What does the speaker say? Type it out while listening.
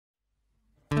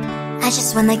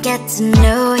just wanna get to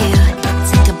know you,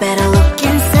 take a better look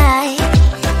inside.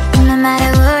 No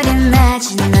matter what,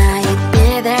 imagine now you'd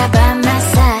be there by my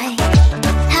side.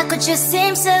 How could you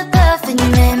seem so perfect, you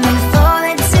made me fall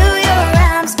into your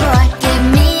arms, boy. Give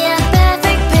me a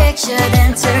perfect picture,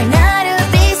 then turn out to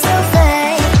be so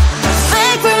fake.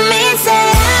 Fake for me, say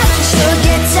you'll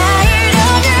get tired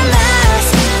of your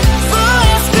mask. Full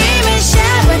of scream and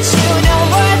shout, but you don't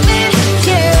worth it,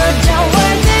 you don't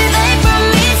worth it. Fake for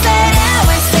me, say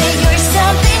you're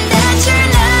something that you're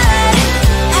not.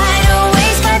 I don't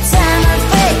waste my time on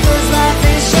fake, 'cause life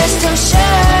is just too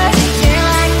short. You're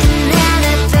like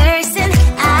another person,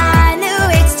 I knew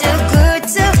it's too good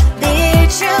to be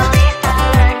true. I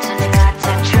learned not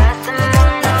to trust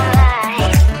someone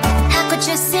online. How could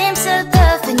you seem so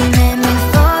perfect, you made me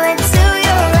fall into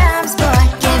your arms, boy.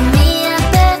 Give me a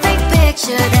perfect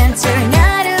picture, then turn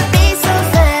out to be so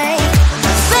fake.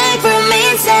 Fake for me,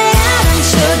 say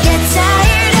you'll get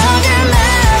tired of your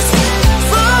mask.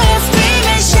 Full of scream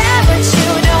and shout, but you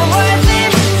don't worth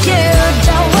it, you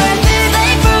don't worth it.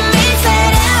 Fake for me, say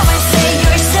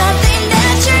you're something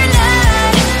that you're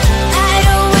not. I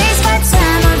don't waste my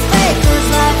time on fake, 'cause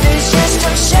life is just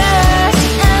too short.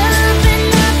 I open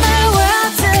up my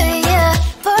world to you,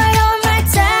 poured all my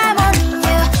time on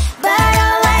you, but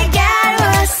all I got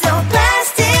was so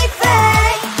plastic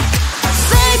fake.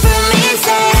 Fake for me,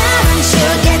 say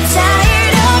you'll get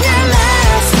tired of your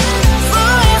mask.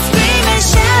 Full of scream and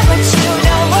shout, but you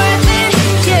don't worth it,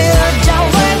 you don't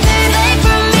worth it. Fake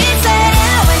for me, say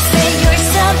you're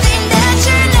something that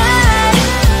you're not.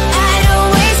 I don't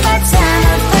waste my time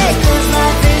on fake, 'cause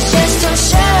life is just too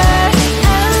short.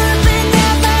 I opened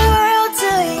up my world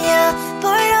to you,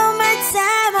 poured all my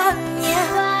time on you.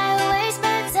 Why waste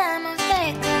my time on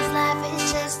fake, 'cause life is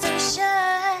just too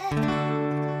short.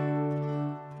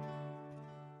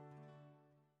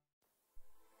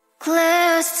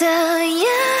 Close to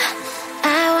you,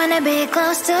 I wanna be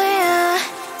close to you,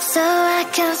 so I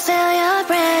can feel your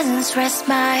presence, rest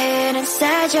my head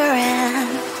inside your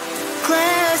hand.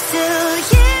 Close to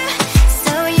you,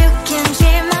 so you can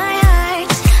hear my heart.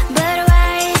 But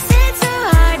why is it so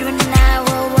hard when our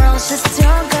worlds just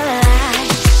don't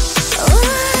collide?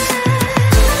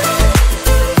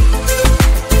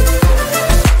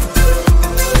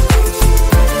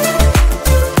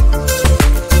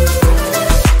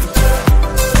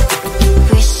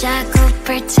 Wish I could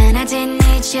pretend I didn't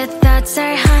need your thoughts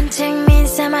are haunting me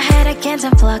inside my head, I can't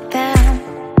unplug them.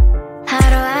 How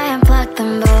do I unplug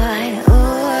them, boy?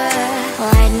 Ooh,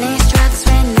 lightning strikes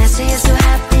when I see you so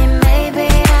happy. Maybe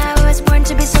I was born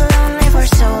to be so lonely for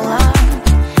so long.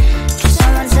 Can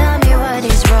someone tell me what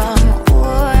is wrong? Ooh,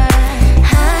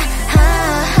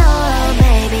 oh,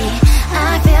 baby,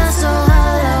 I feel so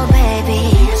hollow, baby.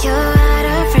 You're out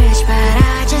of reach, but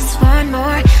I just want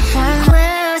more, one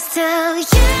close to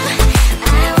you.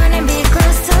 I wanna be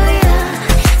close to you,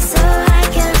 so I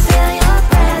can feel your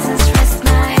presence.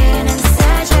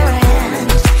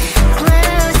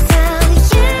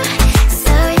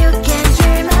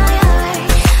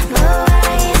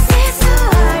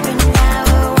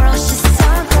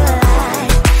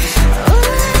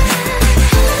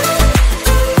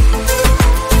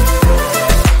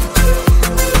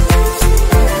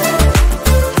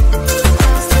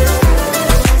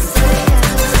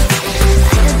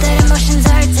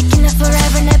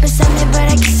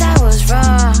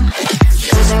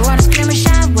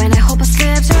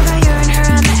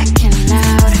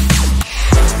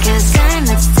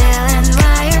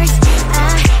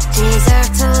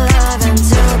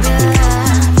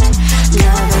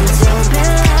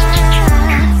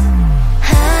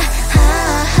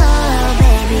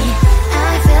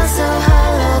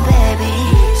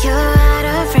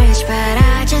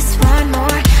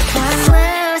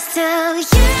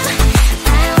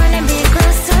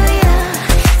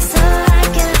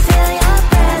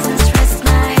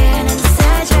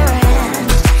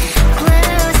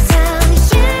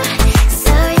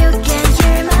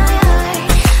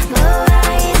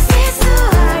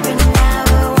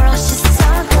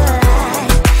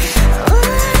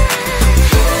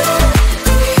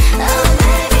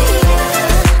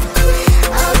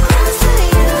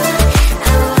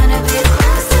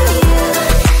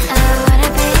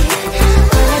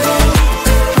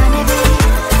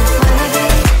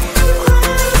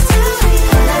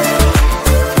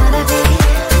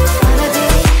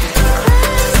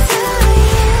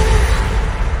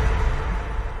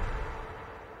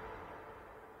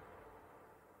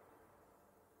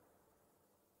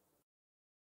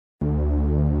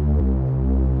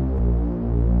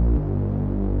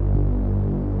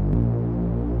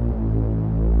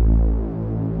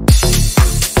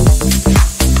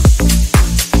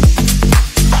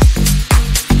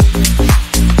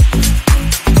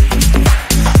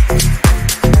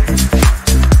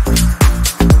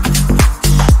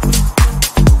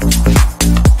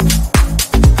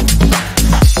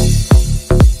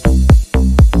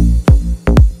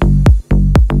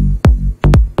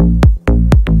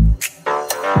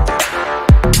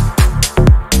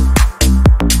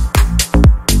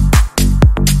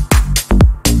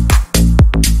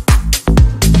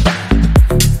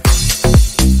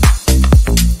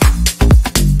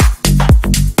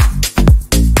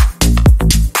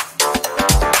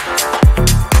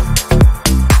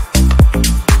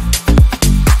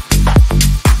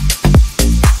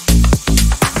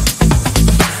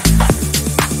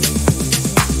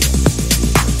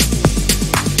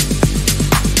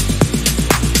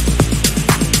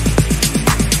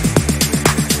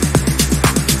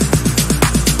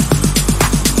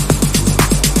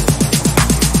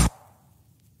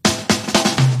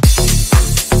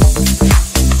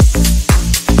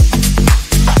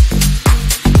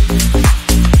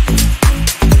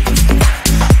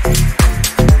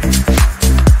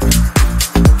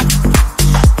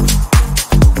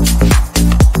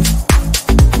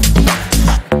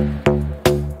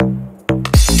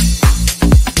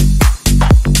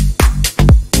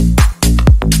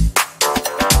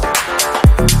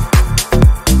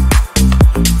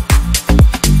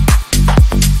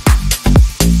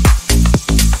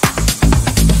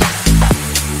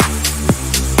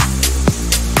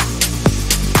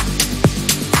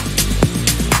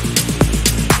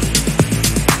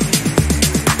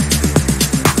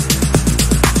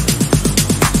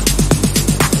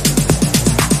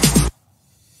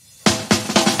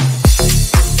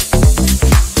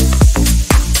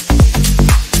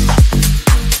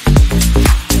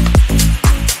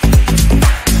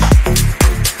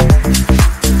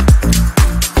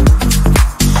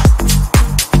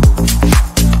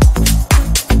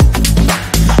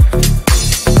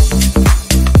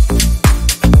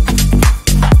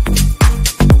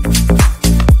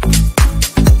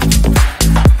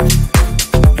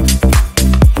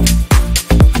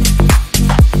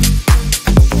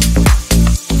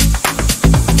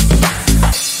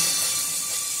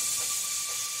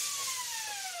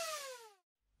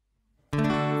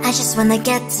 wanna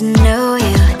get to know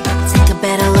you, take a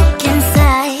better look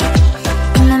inside.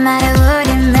 No matter what,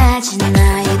 imagine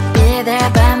now you'd be there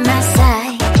by my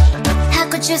side. How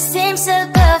could you seem so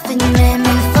perfect? You made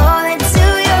me fall into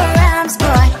your arms,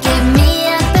 boy. Give me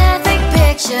a perfect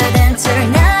picture, then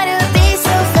turn out to be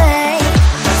so fake.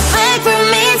 Fake for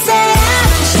me, say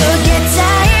you'll get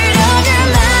tired of your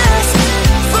mask.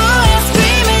 Fool and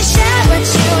scream and shout, but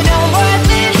you don't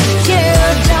worth it. You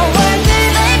don't worth it.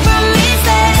 Fake for me,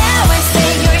 say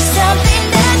you're something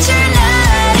that you're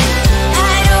not.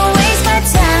 I don't waste my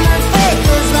time on fake,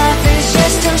 'cause life is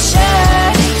just too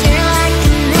short. You're like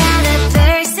another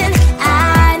person.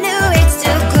 I knew it's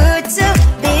too good to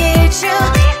be true.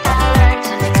 At least I learned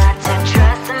to not to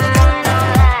trust someone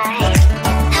online.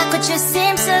 How could you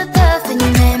seem so perfect? You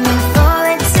made me fall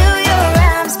into your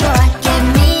arms, boy. Give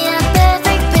me a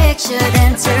perfect picture,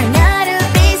 then turn out to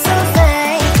be so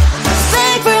fake.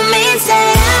 Fake for me, say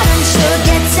you'll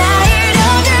get tired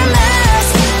of your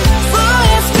mask. Fool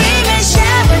and scream and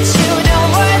shout, but you don't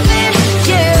worth it.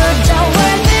 You don't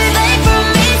worth it. Fake for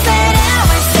me, say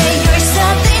you're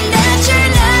something that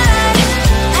you're not.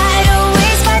 I don't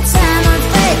waste my time on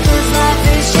fake, 'cause life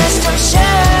is just too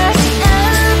short.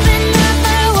 Open up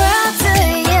my world to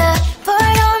you,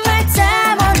 poured all my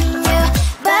time on you,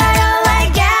 but all I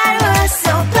got was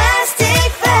so plastic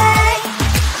fake.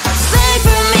 Fake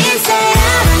for me, say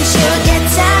you'll get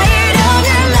tired of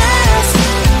your mask.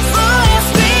 Fool and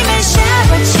scream and shout,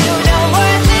 but you don't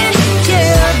worth it. You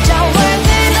don't worth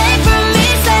it. Fake for me,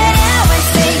 say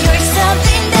you're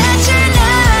something that you're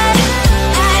not.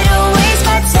 I don't waste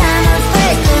my time on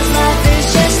fake, 'cause life is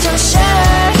just too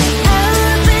short.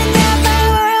 Open up my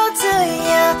world to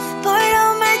you, poured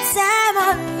all my time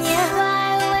on you. Why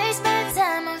waste my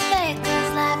time on fake, 'cause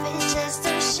life is just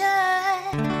too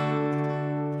short.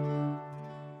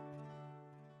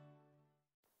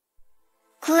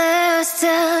 Close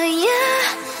to you,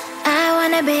 I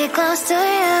wanna be close to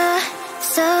you,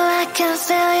 so I can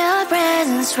feel your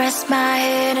presence, rest my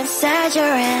head inside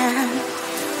your hand.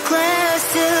 Close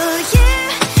to you,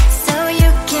 so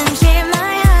you can hear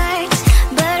my heart.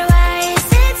 But why is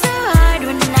it so hard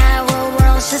when our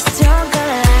worlds just don't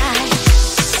collide?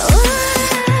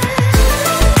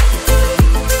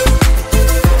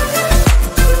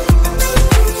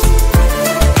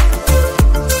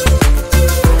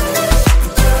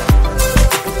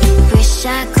 Wish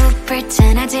I could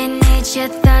pretend I didn't need your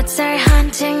thoughts are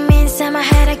haunting me inside my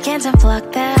head. I can't unplug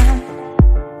them.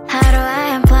 How do I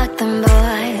unplug them,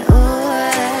 boy?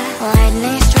 Ooh,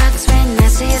 lightning strikes when I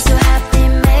see you so happy.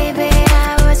 Maybe I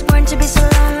was born to be so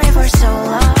lonely for so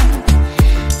long.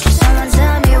 Can someone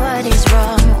tell me what is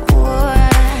wrong? Ooh,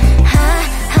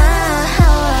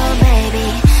 oh, baby,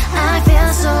 I feel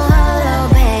so hollow,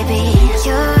 baby.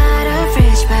 You're out of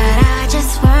reach, but I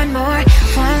just want more.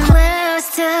 One close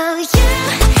to you,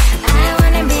 I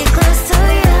wanna be close to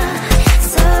you,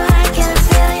 so I can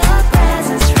feel your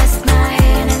presence, rest my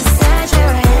head inside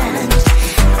your hand.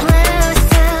 Close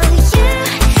to you,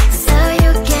 so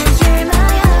you can hear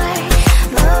my heart.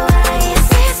 But why is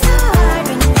it so hard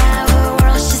when our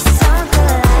worlds just don't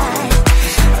collide?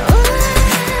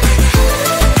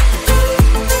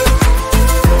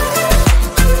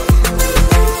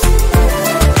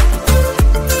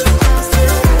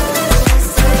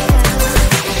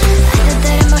 I thought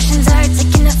that emotions are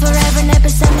taking up forever, never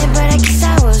beside me, but I guess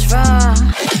I was wrong.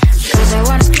 'Cause I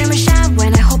wanna scream and shout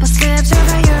when I hope I slips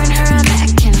over you and her, I'm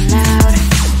backing out.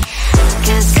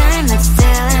 'Cause I'm not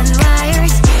still and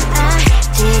wired. I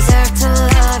deserve to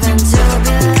love and to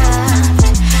be loved.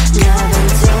 Love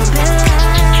and to be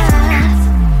loved.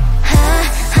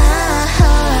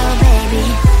 Oh, baby,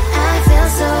 I feel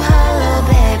so hollow,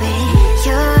 baby.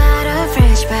 You're out of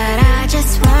reach, but I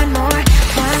just want more.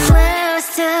 One close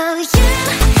to you,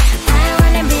 I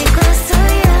wanna be close to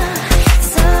you,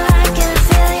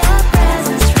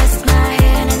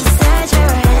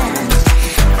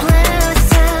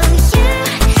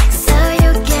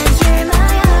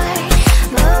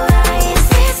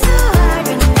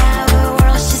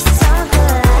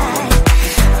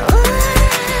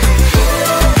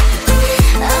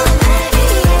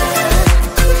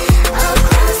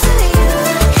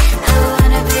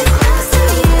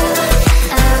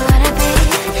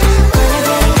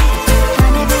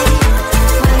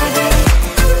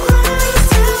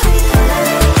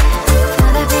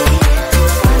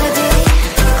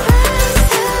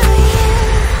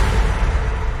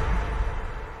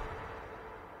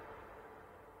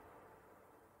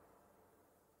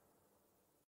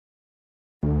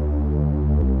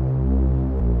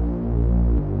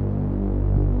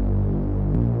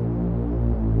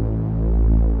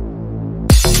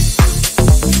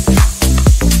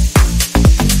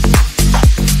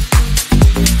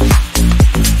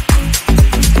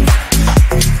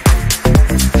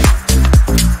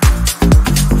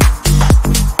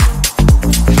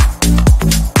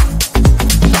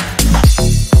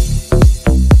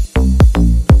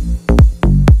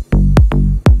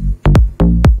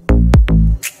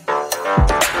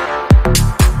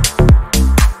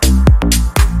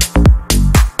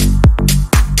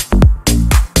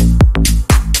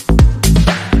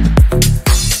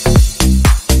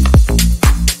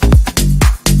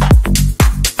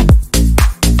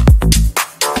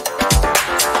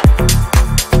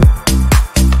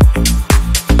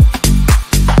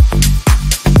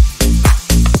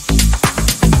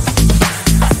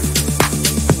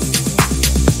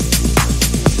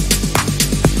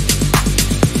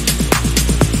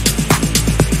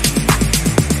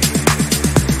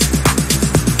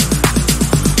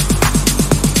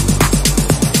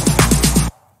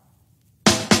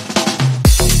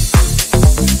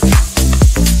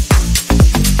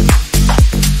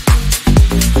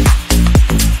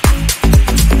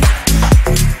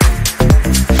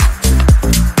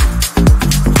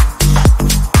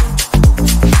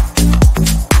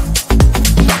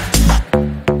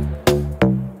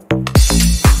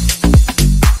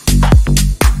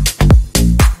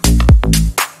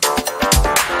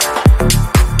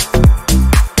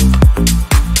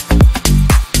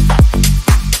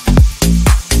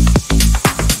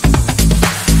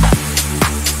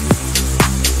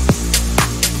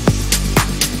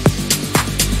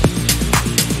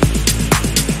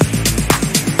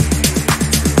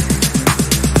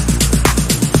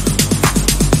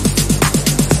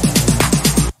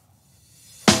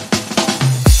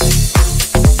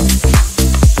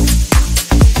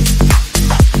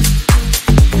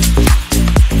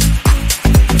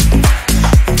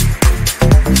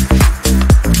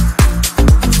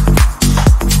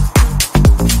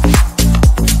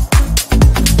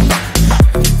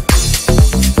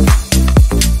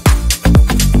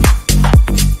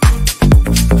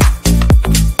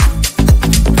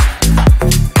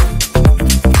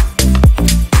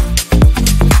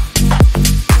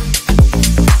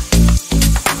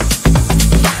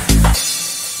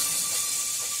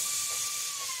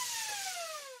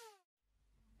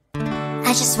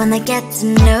 I just wanna get to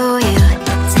know you,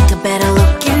 take a better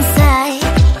look inside.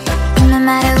 No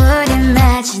matter what,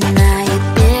 imagine now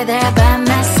you'd be there by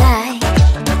my side.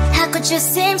 How could you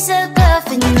seem so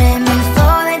perfect, man?